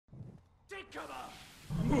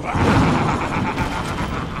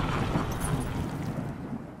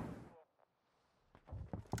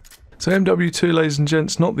So MW2, ladies and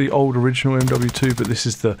gents, not the old original MW2, but this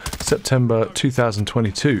is the September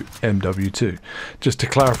 2022 MW2. Just to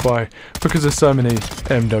clarify, because there's so many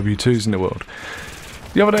MW2s in the world.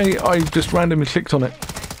 The other day, I just randomly clicked on it,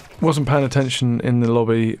 wasn't paying attention in the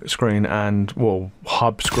lobby screen and, well,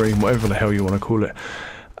 hub screen, whatever the hell you want to call it.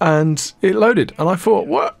 And it loaded, and I thought,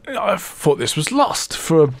 what? I thought this was lost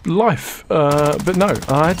for life, but no.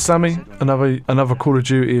 I had Sammy, another Call of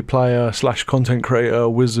Duty player / content creator,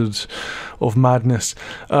 wizard of madness.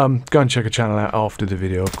 Go and check her channel out after the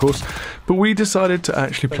video, of course. But we decided to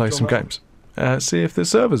actually play some games, see if the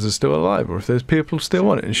servers are still alive or if there's people still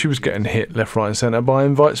on it. And she was getting hit left, right, and centre by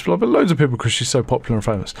invites, but loads of people because she's so popular and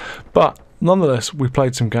famous. But nonetheless, we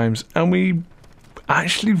played some games, and we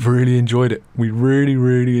actually really enjoyed it. We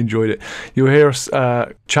really enjoyed it. You'll hear us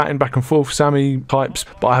chatting back and forth. Sammy types,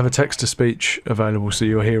 but I have a text-to-speech available, so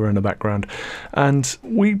you'll hear her in the background. And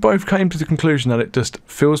we both came to the conclusion that it just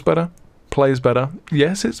feels better, plays better.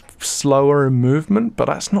 Yes, it's slower in movement, but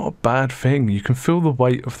that's not a bad thing. You can feel the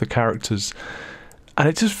weight of the characters, and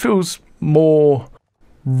it just feels more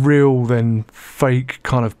real than fake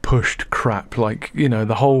kind of pushed crap. Like, you know,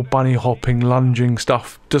 the whole bunny hopping, lunging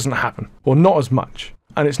stuff doesn't happen, or not as much,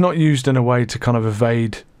 and it's not used in a way to kind of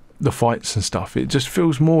evade the fights and stuff. It just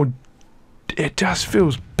feels more, it just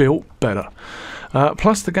feels built better.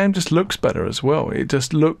 Plus the game just looks better as well. It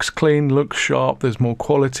just looks clean, looks sharp, there's more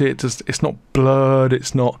quality. It's not blurred,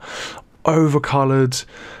 it's not overcoloured.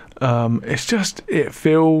 It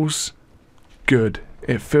feels good.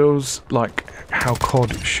 It feels like how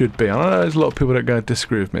COD should be. I know there's a lot of people that are going to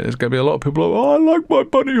disagree with me. There's going to be a lot of people like, oh, I like my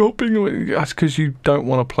bunny hopping. That's because you don't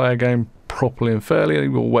want to play a game properly and fairly or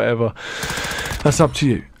whatever. That's up to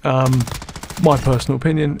you. My personal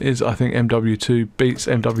opinion is I think MW2 beats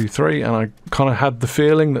MW3, and I kind of had the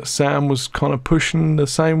feeling that Sam was kind of pushing the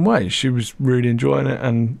same way. She was really enjoying it,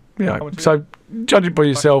 and yeah, so judge it by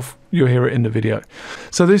yourself. You'll hear it in the video.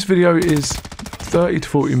 So this video is 30 to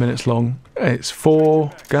 40 minutes long. It's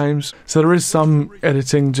 4 games, so there is some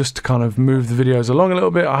editing just to kind of move the videos along a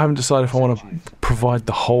little bit. I haven't decided if I want to provide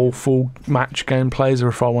the whole full match gameplays or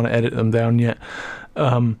if I want to edit them down yet.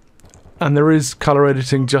 And there is colour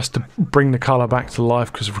editing just to bring the colour back to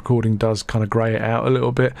life, because recording does kind of grey it out a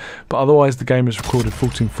little bit. But otherwise the game is recorded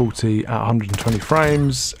 1440 at 120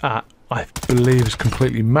 frames at, I believe, is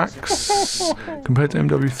completely max compared to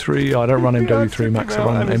MW3. I don't run MW3 max, I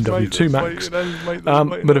run MW2 max.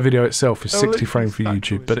 But the video itself is 60 frames for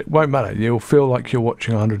YouTube, but it won't matter. You'll feel like you're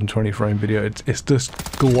watching a 120 frame video. It's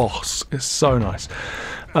just gloss. It's so nice.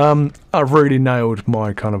 I've really nailed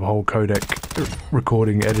my kind of whole codec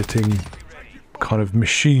recording, editing kind of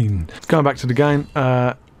machine. Going back to the game,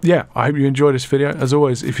 yeah, I hope you enjoyed this video. As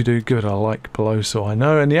always, if you do, give it a like below so I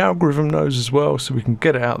know, and the algorithm knows as well, so we can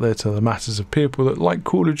get it out there to the masses of people that like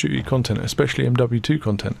Call of Duty content, especially MW2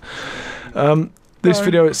 content. This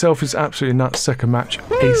video itself is absolutely nuts. Second match,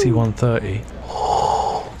 AC-130.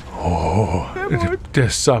 Oh, it's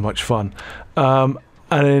just so much fun. And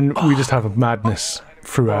then we just have a madness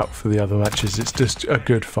throughout for the other matches. It's just a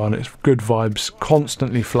good fun. It's good vibes,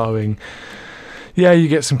 constantly flowing. Yeah, you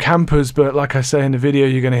get some campers, but like I say in the video,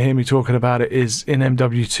 you're going to hear me talking about it, is in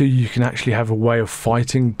MW2 you can actually have a way of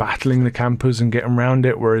fighting, battling the campers and getting around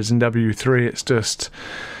it, whereas in MW3 it's just,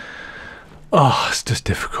 oh, it's just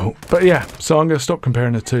difficult. But yeah, so I'm going to stop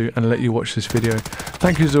comparing the two and let you watch this video.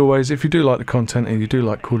 Thank you as always. If you do like the content and you do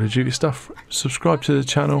like Call of Duty stuff, subscribe to the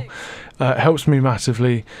channel. It helps me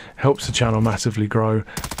massively, helps the channel massively grow,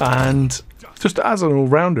 and just as an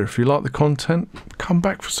all-rounder, if you like the content, come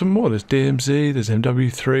back for some more. There's DMZ, there's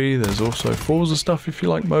MW3, there's also Forza stuff if you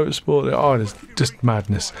like motorsport. Oh, there's just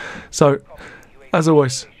madness. So, as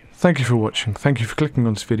always, thank you for watching, thank you for clicking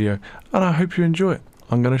on this video, and I hope you enjoy it.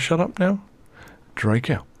 I'm going to shut up now.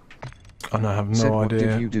 Drayke out. And I have no idea. What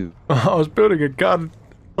did you do? I was building a gun.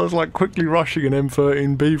 I was like quickly rushing an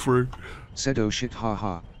M13B through. Said oh shit,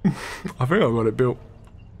 haha. I think I got it built.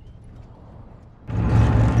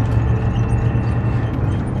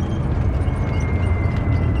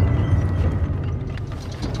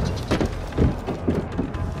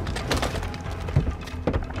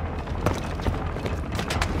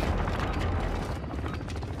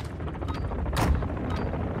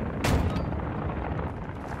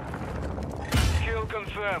 Kill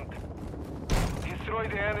confirmed. Destroy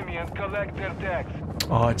the enemy and collect their tags.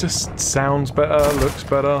 Oh, it just sounds better, looks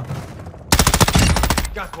better.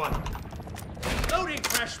 Got one. Loading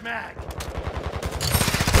fresh mag.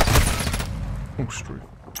 Oh, straight.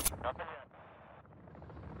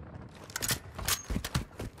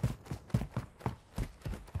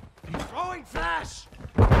 Throwing flash!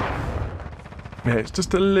 Yeah, it's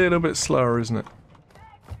just a little bit slower, isn't it?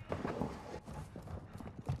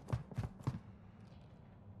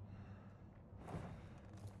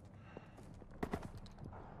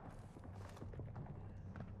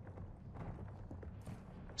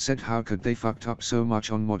 Said how could they fucked up so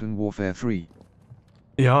much on Modern Warfare 3?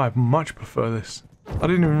 Yeah, I much prefer this. I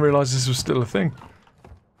didn't even realise this was still a thing.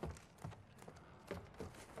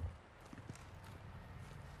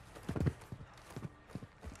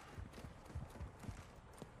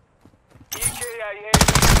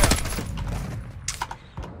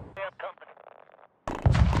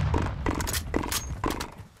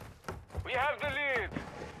 We have the lead.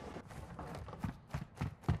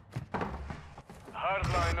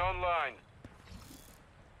 Hardline online.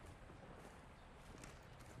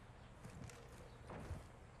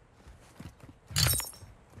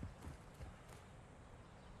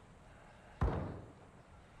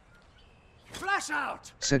 Flash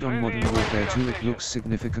out! Said on Modern Warfare 2 it looks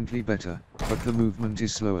significantly better, but the movement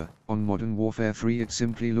is slower. On Modern Warfare 3 it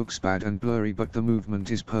simply looks bad and blurry, but the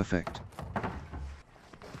movement is perfect.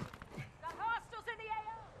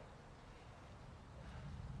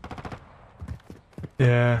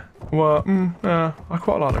 Yeah, well, I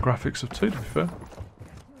quite like the graphics of 2, to be fair.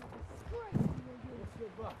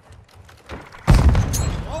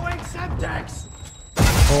 Throwing Semtex!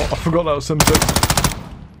 Oh, I forgot that was something.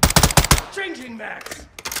 Changing max!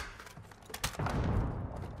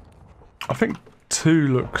 I think 2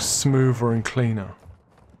 looks smoother and cleaner.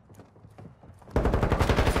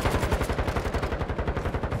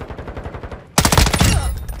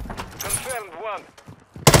 Confirmed one.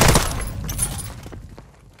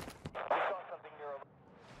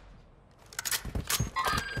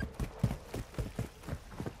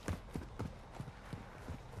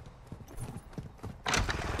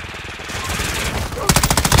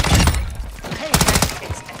 Hey,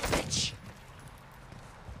 it's a bitch!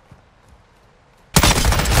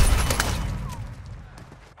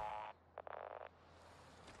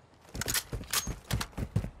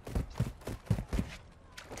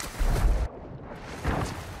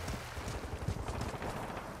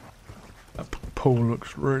 That pool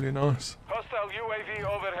looks really nice. Hostile UAV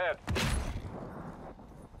overhead.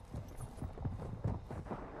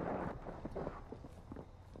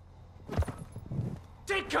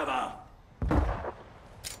 Take cover!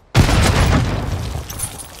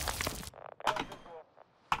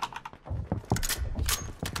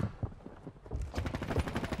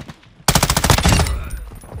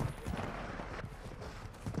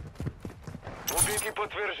 Убитый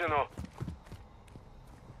подтверждено.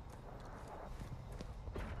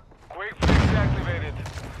 Quick freeze activated.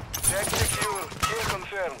 Deck secure. Kill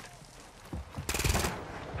confirmed.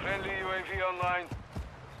 Friendly UAV online.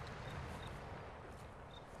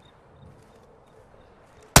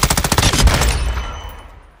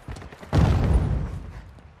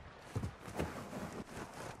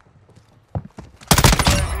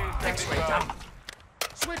 UAV X-ray standing by. down!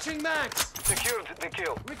 Switching max! Secured the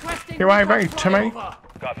kill. Requesting UAV recon to me. flyover.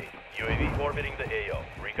 Copy. UAV orbiting the AO.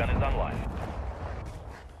 Recon is online.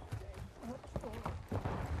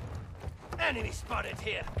 Enemy spotted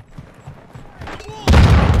here!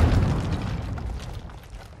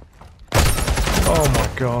 Oh my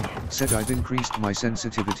god. Said I've increased my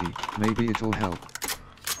sensitivity, maybe it'll help.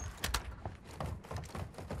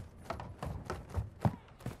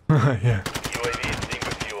 Yeah. UAV is being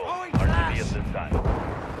refueled. Throwing RTB flash. at this time.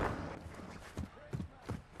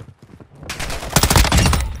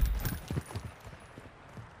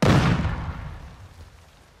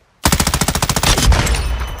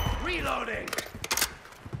 Reloading!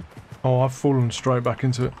 Oh, I've fallen straight back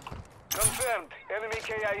into it. Confirmed. Enemy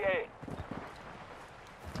KIA.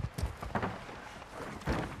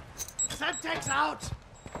 Semtex out!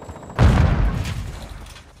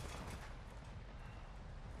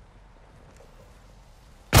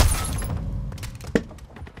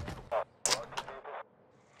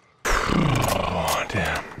 Oh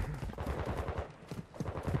dear.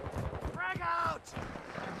 Frag out!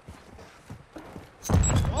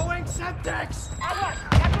 Throwing Semtex!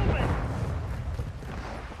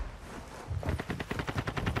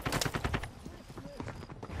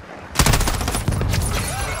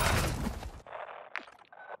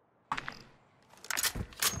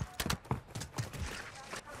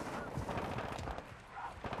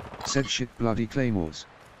 Said shit bloody claymores.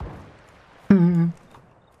 Friendly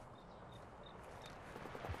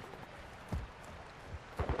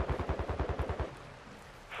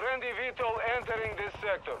VTOL entering this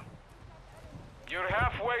sector. You're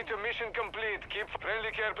halfway to mission complete. Keep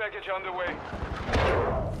friendly care package on the way.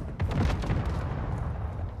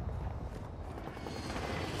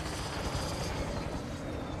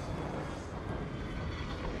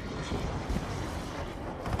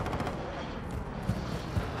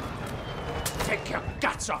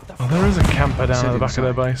 That's off the Oh, there is a camper down at the back of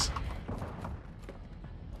their base.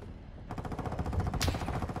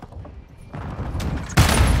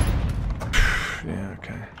 Yeah,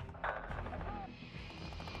 okay.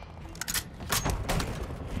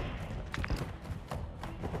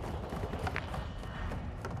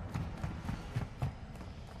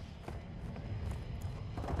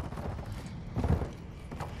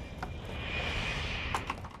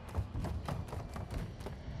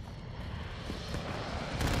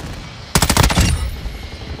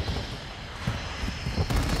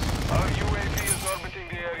 Our UAV is orbiting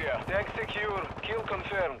the area. Deck secure. Kill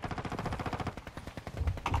confirmed.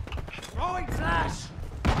 throwing flash.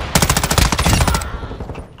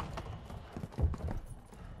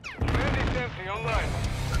 Friendly sentry online.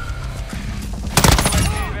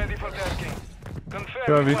 UAV ready for tasking. Confirmed.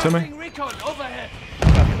 Go over to me. Moving recon overhead.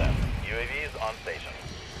 Copy that. UAV is on station.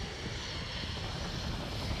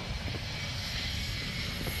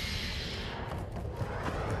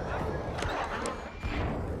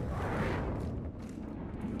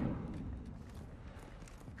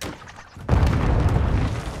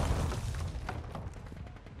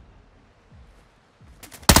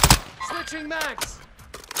 Switching mags.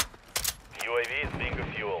 UAV is being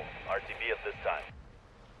refueled. RTB at this time.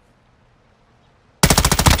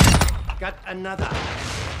 Got another.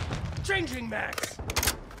 Changing mags.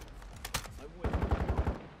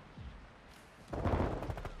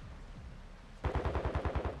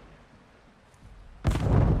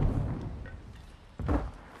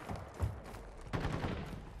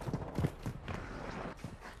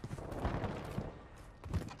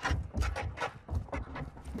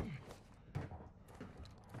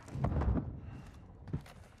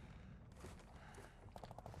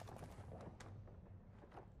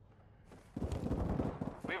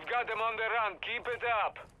 We've got them on the run. Keep it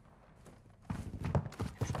up.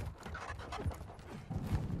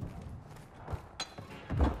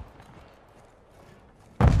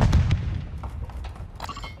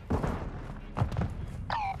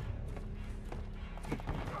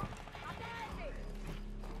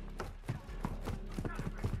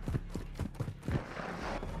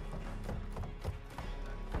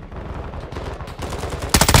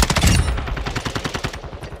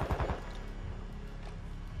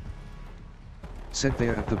 Said they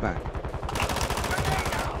are at the back.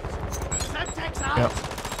 Semtex out. Yep.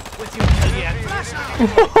 With you, idiot. Flash out.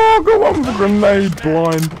 Oh, got one for grenade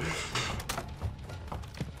blind.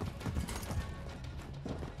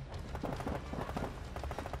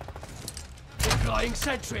 Deploying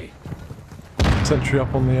sentry. Sentry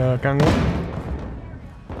up on the gangway.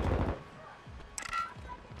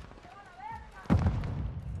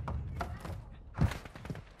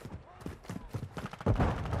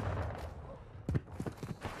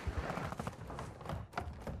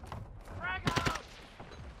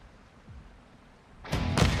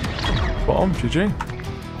 Spot on, GG.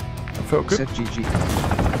 That felt good. Said GG.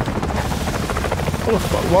 What the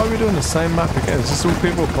fuck? Why are we doing the same map again? Is this all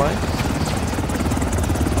people are playing?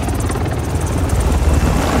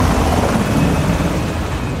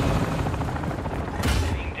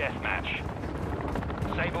 Team Deathmatch.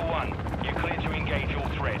 Saber 1, you clear to engage all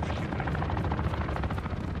threats.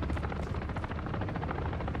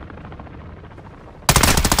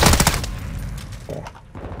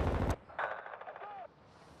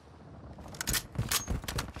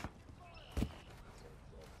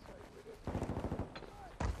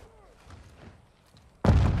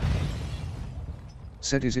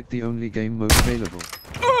 Said is it the only game mode available?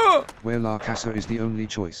 Where La Casa is the only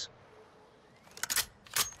choice.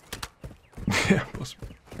 Yeah, possible.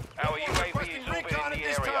 Our UAV is orbiting the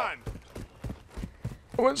area.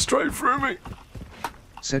 I went straight through me.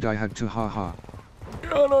 Said I had to haha.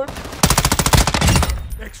 Yeah, I know.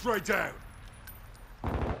 X-ray down.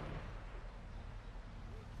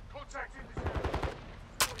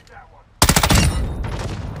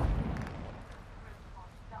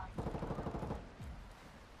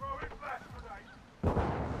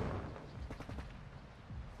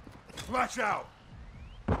 Flash out.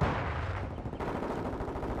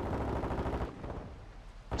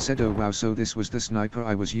 Said oh wow, so this was the sniper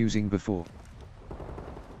I was using before.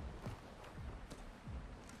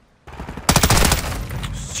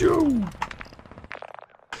 Shoo!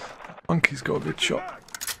 Monkey's got a good shot.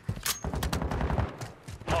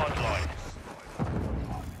 Hardline.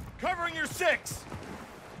 Covering your six.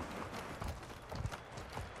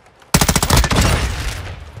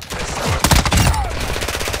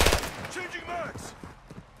 Changing mags.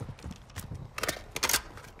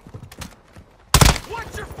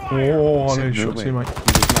 What's your fire? Oh, I Said need no shots way. here, mate. He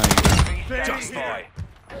was lying down. Just by.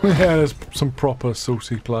 Yeah, there's some proper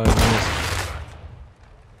saucy players in this.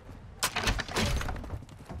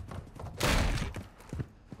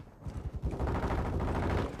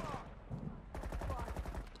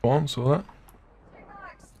 Go on, saw that.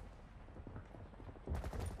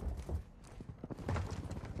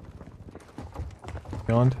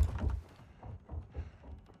 Behind.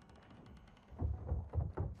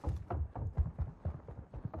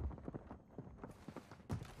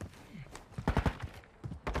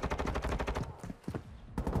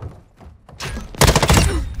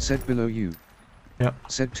 Set below you. Yep.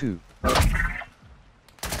 Set 2.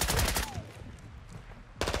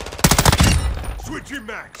 Switching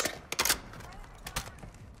max.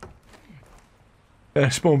 Yeah,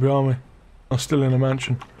 spawn behind me. I'm still in a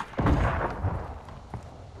mansion.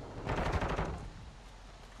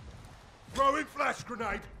 Throwing flash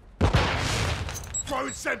grenade.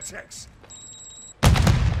 Throwing Semtex.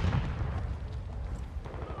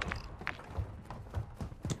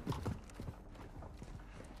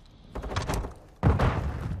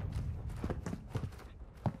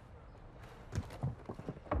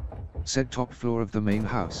 Set top floor of the main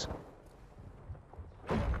house.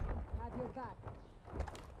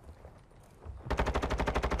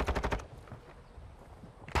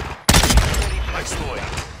 Nice boy.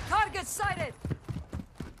 Target sighted!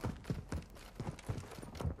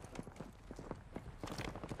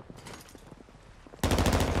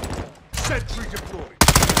 Sentry deployed.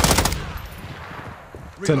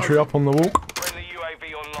 Sentry up on the walk. Friendly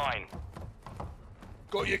UAV online.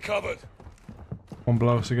 Got you covered. One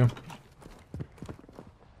below us again.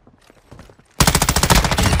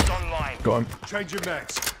 It's online. Got him. Changing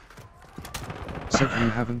max. Said you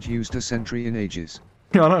haven't used a sentry in ages.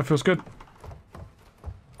 Yeah, I know, it feels good.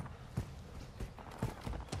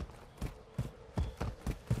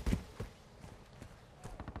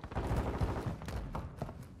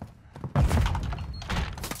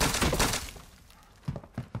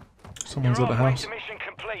 Someone's You're at the halfway house. to mission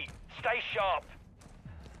complete. Stay sharp.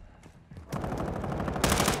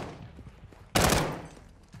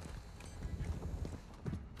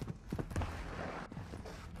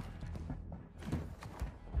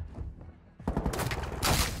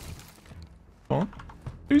 Come on.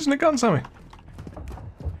 Who's in the gun, Sammy?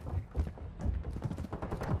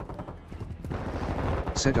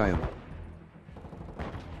 Said I am.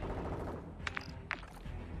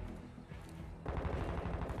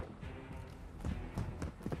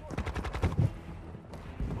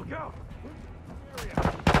 Look out.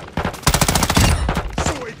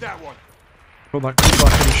 Sorted that one. Got that quick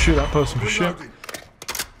I can shoot that person for shit. Reloading.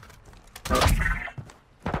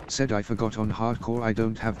 Said I forgot on hardcore I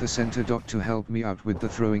don't have the center dot to help me out with the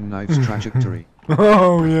throwing knives trajectory.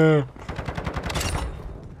 Oh, yeah.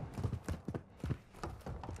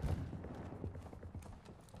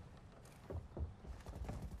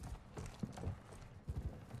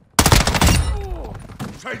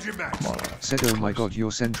 Changing max. Said oh my god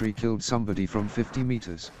your sentry killed somebody from 50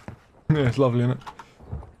 meters. Yeah, it's lovely, isn't it?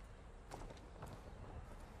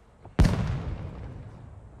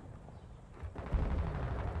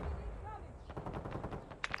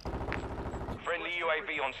 Friendly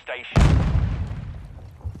UAV on station.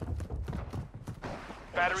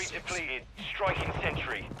 Battery depleted. Striking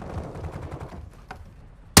sentry.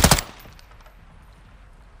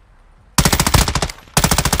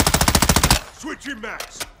 Switching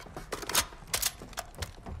max.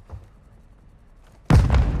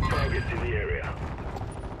 Targets in the area.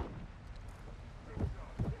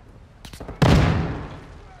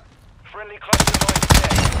 Friendly cluster mine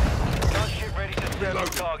set. Gunship ready to sell on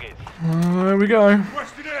targets. There we go.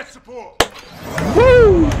 Requesting air support.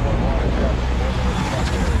 Woo!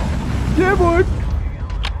 Yeah, boy.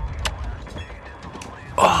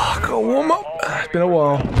 Oh, got to warm up. It's been a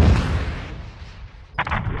while.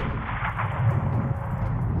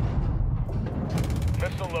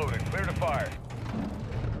 Missile loaded. Clear to fire.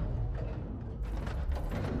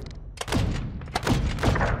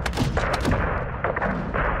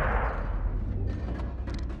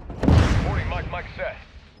 Morning, Mike set.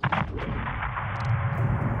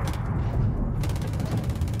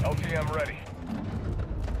 LTM ready.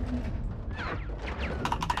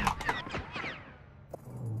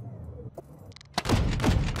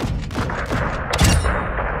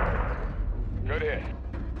 Good hit.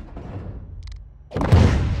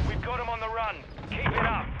 We've got him on the run. Keep it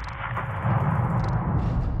up.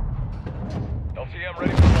 LTM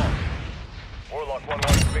ready for launch. Warlock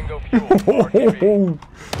 1-1 bingo fuel. RTB.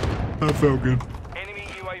 That felt good. Enemy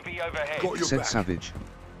UAV overhead. Got your Said back. savage.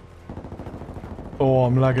 Oh,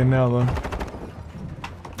 I'm lagging now, though.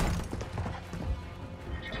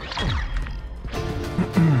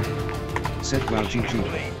 Said wow GG.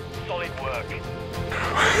 Complete. Solid work.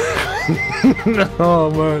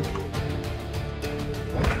 Oh, man.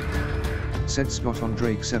 Said spot on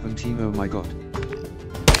Drayke 17 oh my god.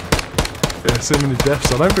 Yeah, so many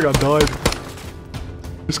deaths. I don't think I died.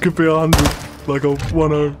 This could be 100, like a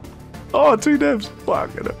 1-0. Oh, 2 deaths.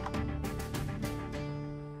 Fuck it.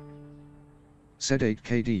 Said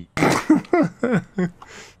 8KD.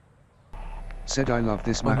 Said I love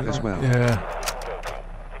this map as well. Yeah.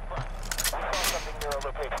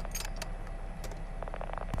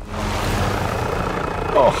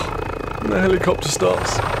 Oh, the helicopter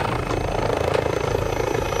starts.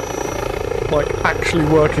 Like actually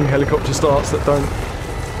working helicopter starts that don't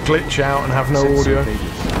glitch out and have no Said audio. Vegas.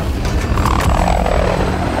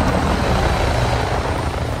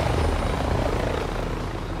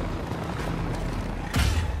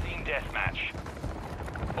 Team deathmatch.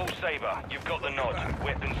 All Sabre, you've got the nod.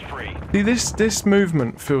 Weapons free. See, this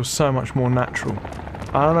movement feels so much more natural.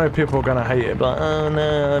 I don't know, people are gonna hate it, but like, oh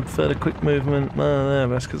no, I prefer the quick movement. Oh, no,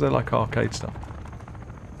 that's because they like arcade stuff.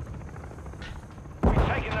 We've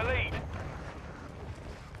taken the lead.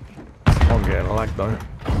 I'm getting a lag though.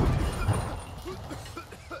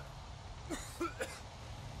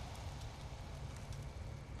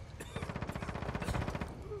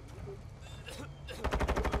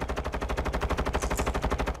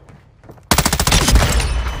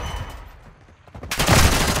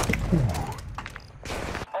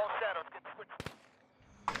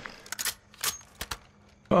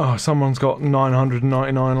 Oh, someone's got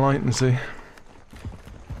 999 latency.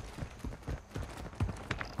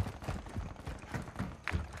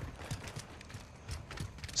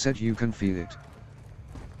 Said you can feel it.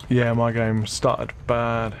 Yeah, my game started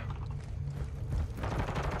bad.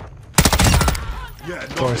 Yeah,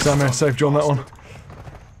 Sorry, Sam, I saved you on that one.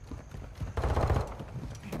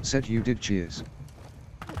 Said you did. Cheers.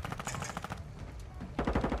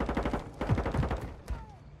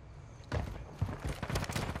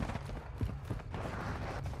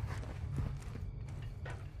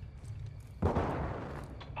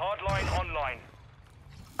 Hardline online.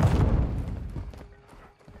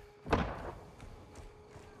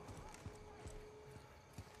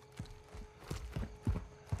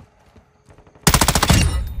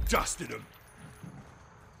 Dusted him.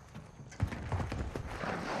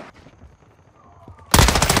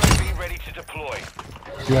 UAV ready to deploy.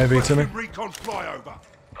 UAV to me. Recon flyover.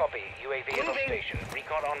 Copy. UAV is on station.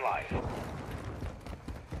 Recon online.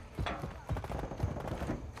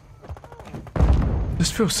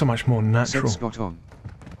 This feels so much more Said natural. spot on.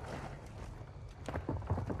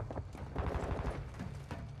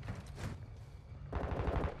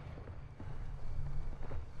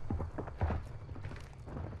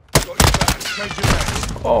 Got your back. Change your max.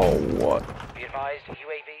 Oh, what? Be advised,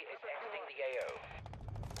 UAV is exiting the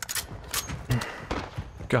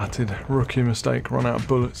AO. Gutted. Rookie mistake. Run out of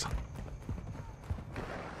bullets.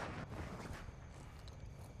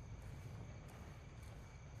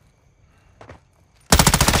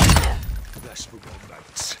 That's for my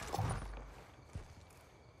mates.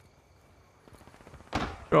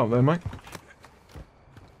 Go up there, mate.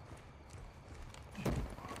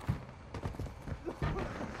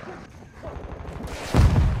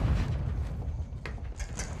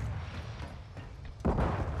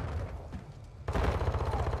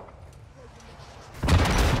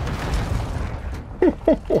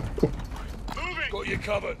 Got you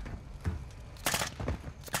covered.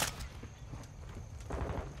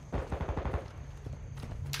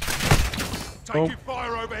 Taking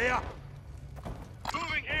fire over here.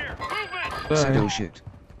 Moving here. Movement. Said There. oh shit.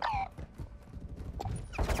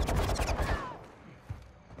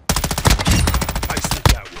 Tasted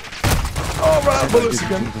that one. Oh, run out of Said I bullets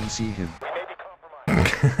didn't again. even see him.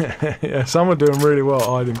 Yeah, some are doing really well at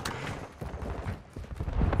hiding.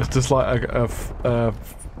 It's just like a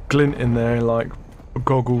glint in there, like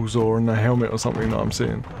goggles or in a helmet or something that I'm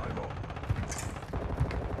seeing.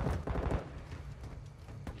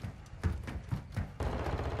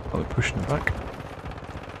 Oh, they're pushing it back.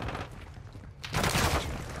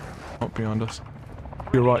 Not behind us.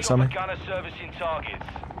 You're right, Sammy. Gunner servicing targets.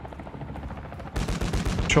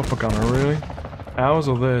 Chopper gunner, really? Ours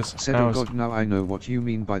or theirs? Said oh Ours. god, now I know what you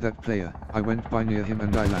mean by that player. I went by near him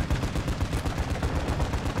and I lagged.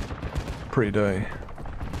 Pretty dirty.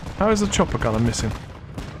 How is the chopper gunner missing?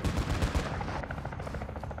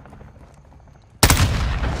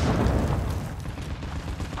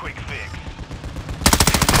 Quick fix.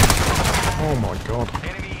 Oh my god.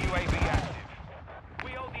 Enemy UAV active.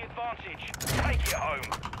 We hold the advantage. Take it home.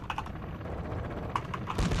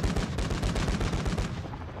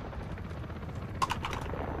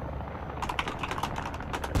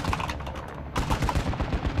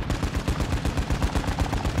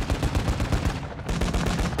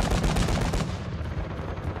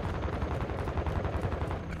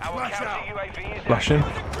 Our Flash counter out. UAV is Flashing.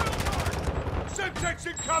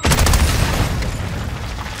 Protection coming!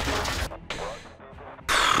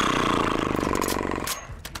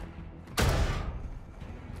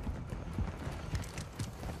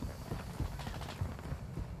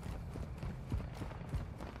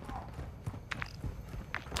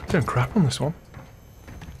 Doing crap on this one.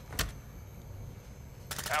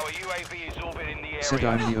 Our UAV is orbiting the area. Said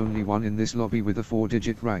I'm the only one in this lobby with a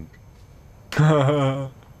 4-digit rank.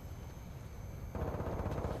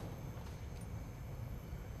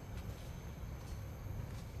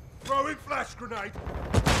 Throwing flash grenade!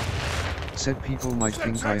 Said people might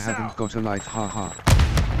think I haven't got a life, haha.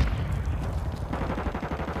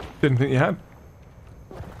 Didn't think you had.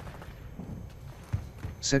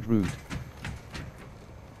 Said rude.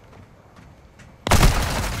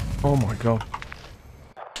 Oh my god.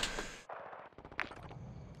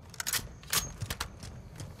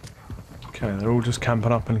 Okay, they're all just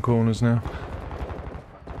camping up in corners now.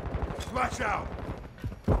 Flash out!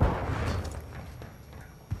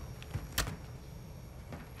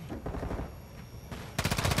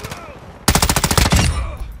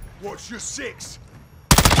 Watch your 6!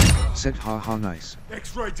 Said haha nice.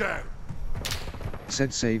 X-ray down!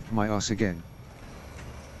 Said saved my ass again.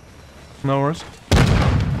 No worries.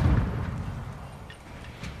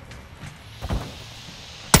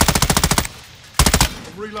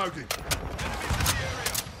 I'm reloading.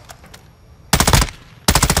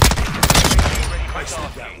 I see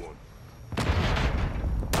that one.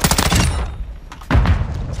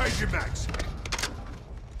 Changing max.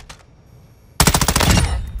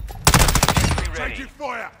 Changing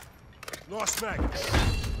fire. Nice mag.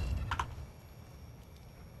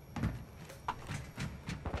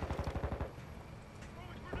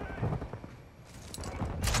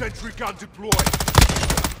 Sentry gun deployed.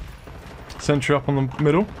 Sentry up on the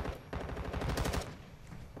middle.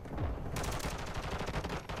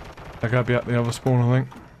 They're gonna be at the other spawn, I think.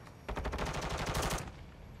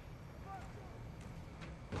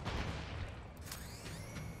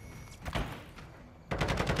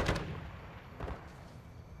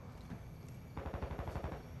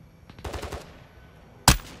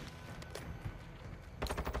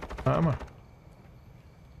 Ammo.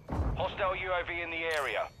 Hostile UAV in the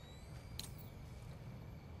area.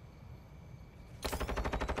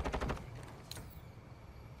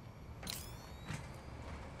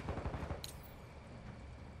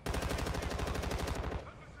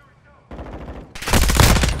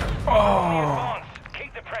 Oh!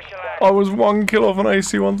 Keep the pressure low. I was 1 kill off an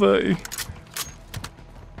AC-130.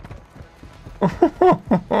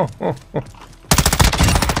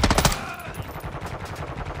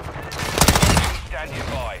 Standing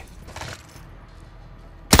by.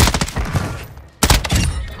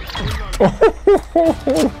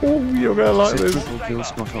 You're gonna like Said this. triple kill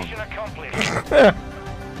spot on. Mission accomplished.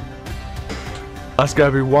 That's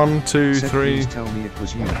gonna be 1, 2, Said 3, please tell me it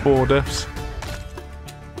was you. 4 deaths.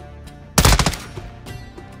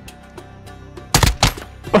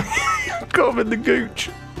 Got him in the gooch.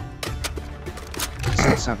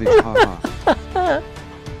 Said savage haha.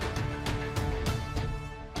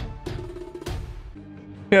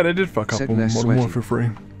 Yeah, they did fuck up Said on less Modern sweaty. Warfare 3.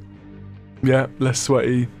 Yeah, less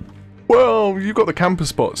sweaty. Well, you've got the camper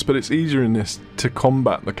spots, but it's easier in this to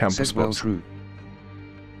combat the camper Said well spots. true.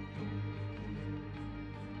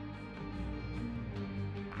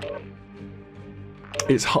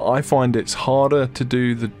 I find it's harder to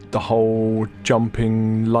do the whole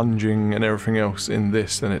jumping, lunging and everything else in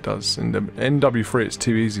this than it does in the MW3. It's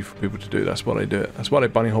too easy for people to do. That's why they do it. That's why they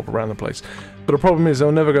bunny hop around the place. But the problem is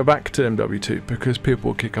they'll never go back to MW2 because people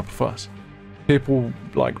will kick up a fuss. People,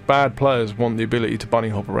 like bad players, want the ability to bunny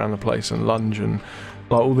hop around the place and lunge and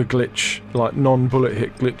like all the glitch, like non-bullet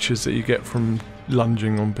hit glitches that you get from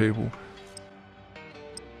lunging on people.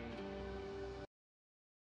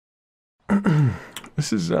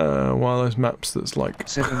 This is one of those maps that's like...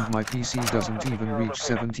 Said and my PC doesn't even reach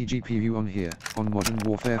 70 GPU on here. On Modern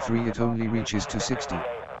Warfare 3 it only reaches to 60.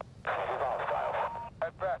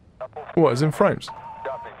 What, is in frames?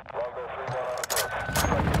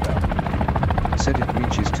 Said it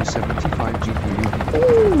reaches to 75 GPU.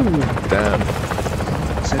 Ooh, damn.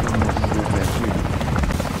 Said on Modern Warfare 3.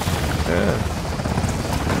 Yeah.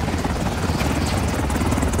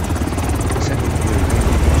 Said on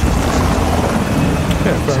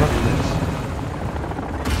Yeah, fair enough.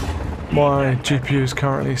 My GPU is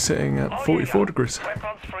currently sitting at 44 degrees.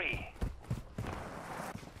 Weapons free.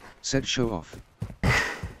 Said show off.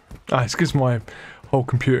 Ah, it's because my whole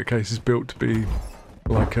computer case is built to be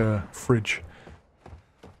like a fridge.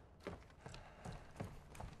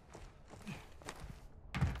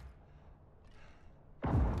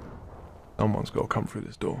 Someone's got to come through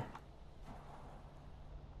this door.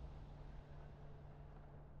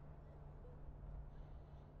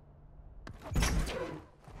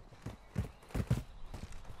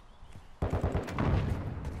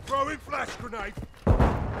 Throwing flash grenade.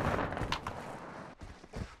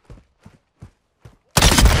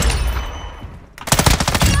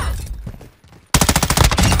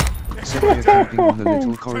 Said they're camping on the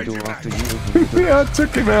little corridor after you opened the Yeah, I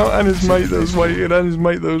took him out and his mate that was waiting and his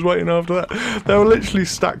mate that was waiting after that. They were literally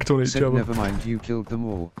stacked on each Said other. never mind, you killed them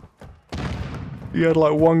all. You had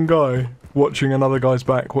like one guy watching another guy's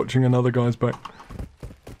back, watching another guy's back.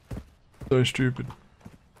 So stupid.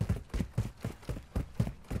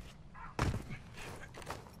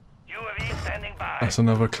 UAV standing by. That's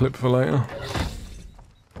another clip for later.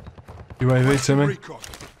 UAV, Timmy. Recon.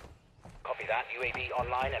 Copy that. UAV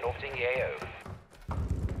online and orbiting the AO.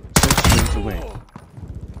 Said straight away.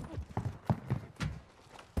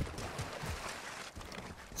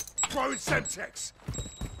 Throwing Semtex.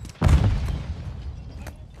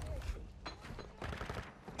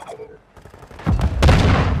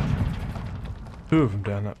 Two of them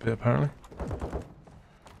down that pit apparently.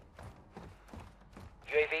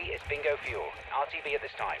 UAV is bingo fuel. RTV at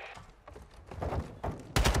this time.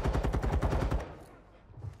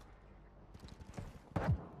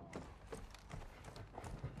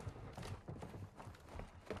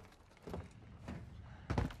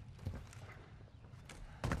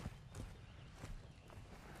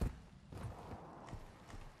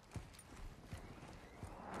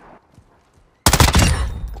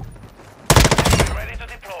 Ready to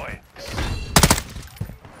deploy.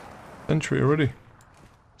 Entry already.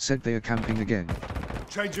 Said they are camping again.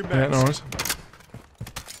 Changing Yeah, mags. no worries.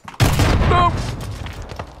 No!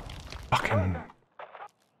 Fucking.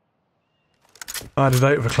 I had a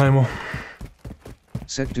date with a claymore.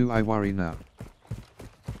 Said do I worry now?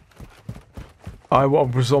 I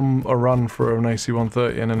was on a run for an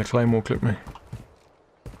AC-130 and then a claymore clipped me.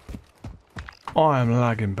 I am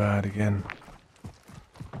lagging bad again.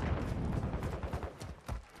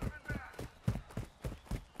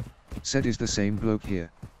 Said is the same bloke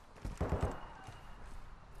here.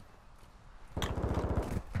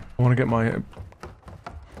 I want to get my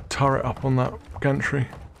turret up on that gantry.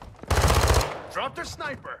 Drop the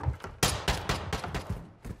sniper.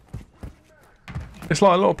 It's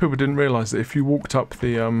like a lot of people didn't realise that if you walked up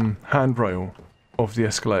the handrail of the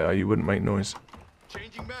escalator, you wouldn't make noise.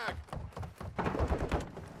 Changing mag.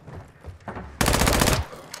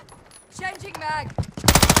 Changing mag.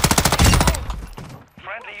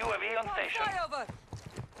 Friendly UAV on station. Flyover.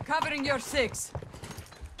 Covering your 6.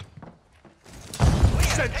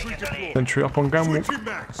 Sentry deployed. Entry up on gunwalk. Switching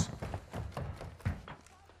mags.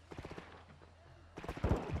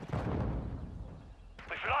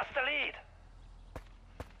 We've lost the lead.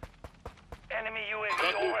 Enemy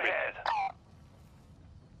UAV overhead.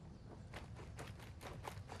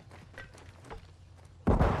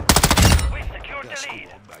 We secured the lead.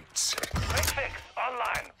 Mates. Quick fix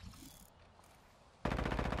online.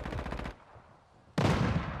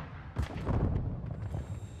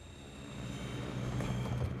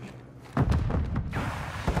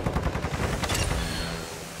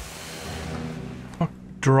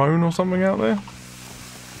 Drone or something out there?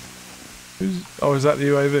 Who's, oh, is that the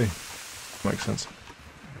UAV? Makes sense.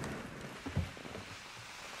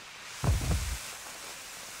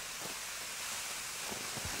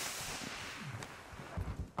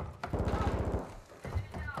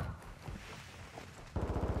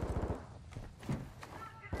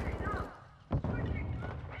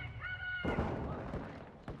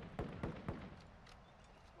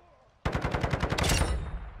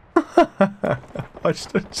 I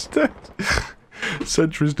just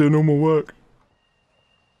Sentry's doing normal work.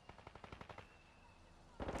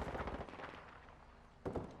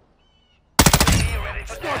 Ready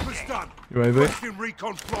for Sniper's tasking. done. UAV. Requesting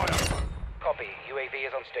recon flyover. Copy. UAV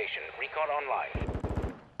is on station. Recon online.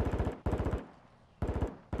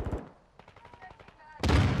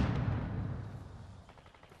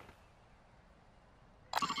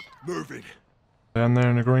 Moving. Down there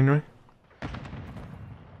in the greenery.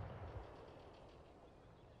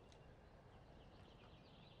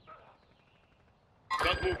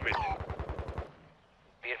 Got movement.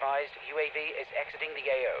 Be advised, UAV is exiting the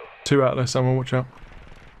AO. Two out there somewhere, watch out.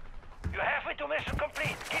 You're halfway to mission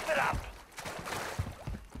complete. Keep it up.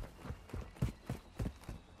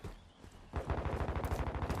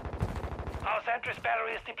 Our sentry's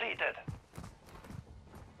battery is depleted.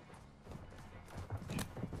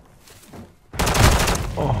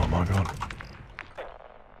 Oh my god.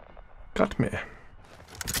 Got me.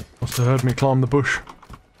 Must have heard me climb the bush.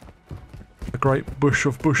 The great bush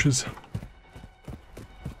of bushes.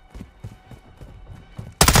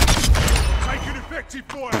 Taking effective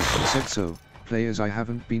fire. Said so. Players I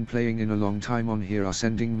haven't been playing in a long time on here are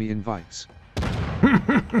sending me invites.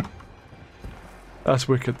 That's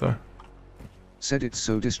wicked though. Said it's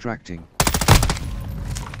so distracting.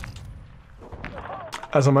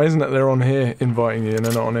 That's amazing that they're on here inviting you and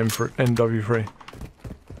they're not on MW3.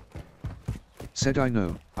 Said I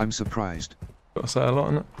know, I'm surprised. Gotta say a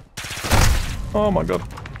lot, innit? Oh my god.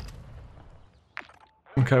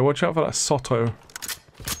 Okay, watch out for that Soto.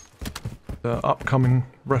 The upcoming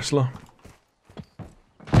wrestler.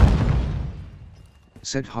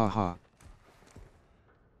 Said haha.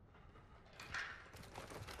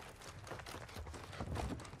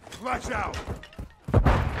 Flash out!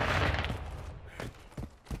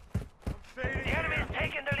 The enemy is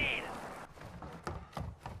taking the lead.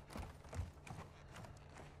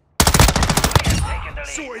 Taking the lead.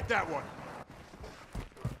 Sorted that one!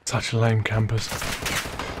 Such lame campers.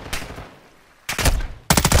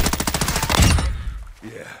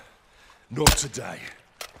 Yeah, not today.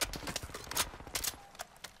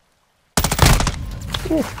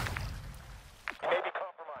 Maybe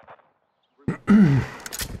compromised.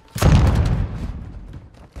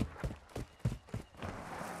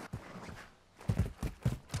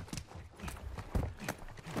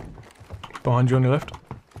 Behind you on your left.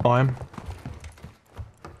 I am.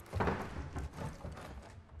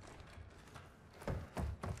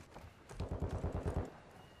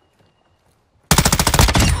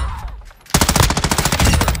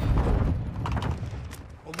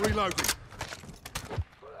 I'm reloading.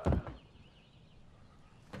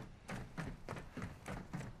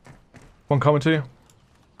 One coming to you.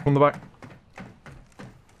 From the back.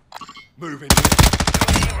 Moving.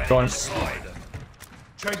 Got him.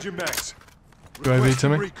 Changing mags. UAV to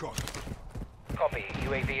me. Recon. Copy.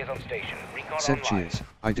 UAV is on station. Recon Said online. cheers.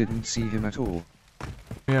 I didn't see him at all.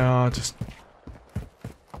 Yeah, just...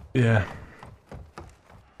 Yeah.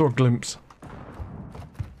 Saw a glimpse.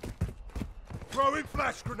 Throwing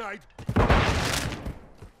flash grenade.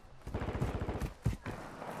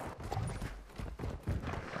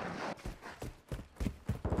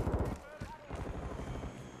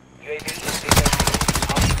 UAV is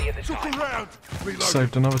detected. At this Took time. around. Reloading.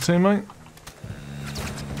 Saved another teammate.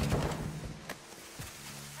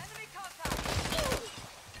 Enemy contact.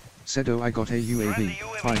 Said oh I got a UAV.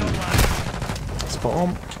 Finally. Spot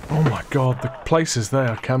on. Oh my god, the places they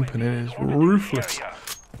are camping in is ruthless.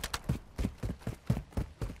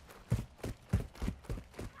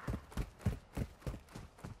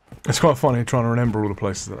 It's quite funny trying to remember all the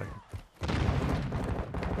places that I can.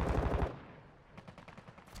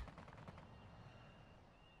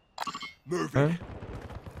 Moving. Okay.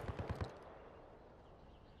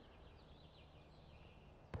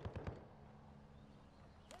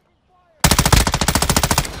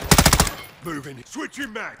 Moving.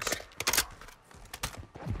 Switching mags.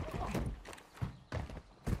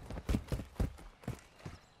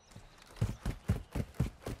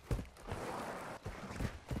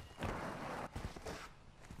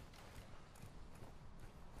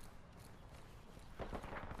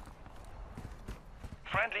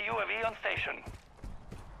 Friendly UAV on station.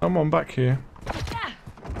 Someone back here.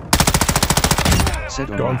 Said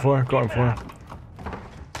Got him for you, got him for you.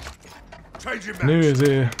 Changing mags. New Year's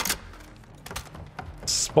here.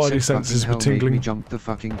 Spidey Said senses were fucking hell made me tingling. jump the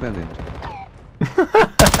fucking bell end.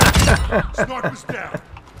 Sniper's down.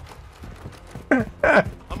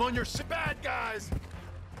 I'm on your bad guys.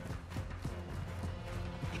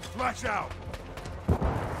 Flash out.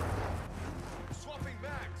 Swapping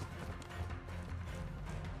mags.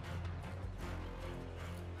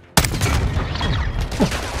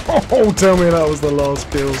 Oh, tell me that was the last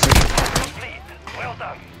kill. Complete. Well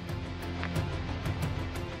done.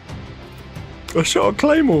 I shot a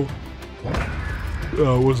claymore.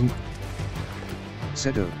 Oh, it wasn't.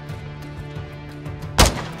 Said oh.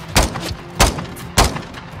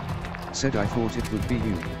 Said I thought it would be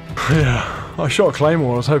you. Yeah, I shot a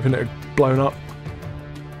claymore. I was hoping it had blown up.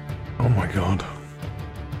 Oh my god.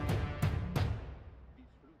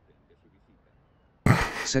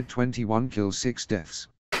 Said 21 kills 6 deaths.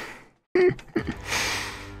 Said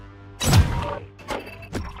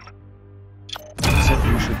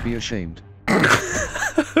you should be ashamed.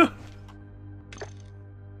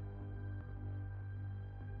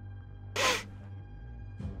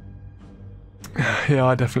 Yeah,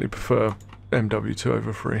 I definitely prefer MW2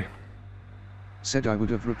 over 3. Said I would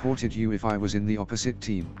have reported you if I was in the opposite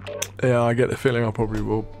team. Yeah, I get the feeling I probably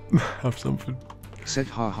will have something. Said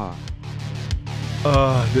haha.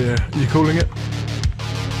 Ah, dear. You calling it?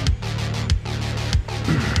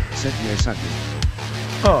 Said yes I did.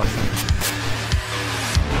 Oh,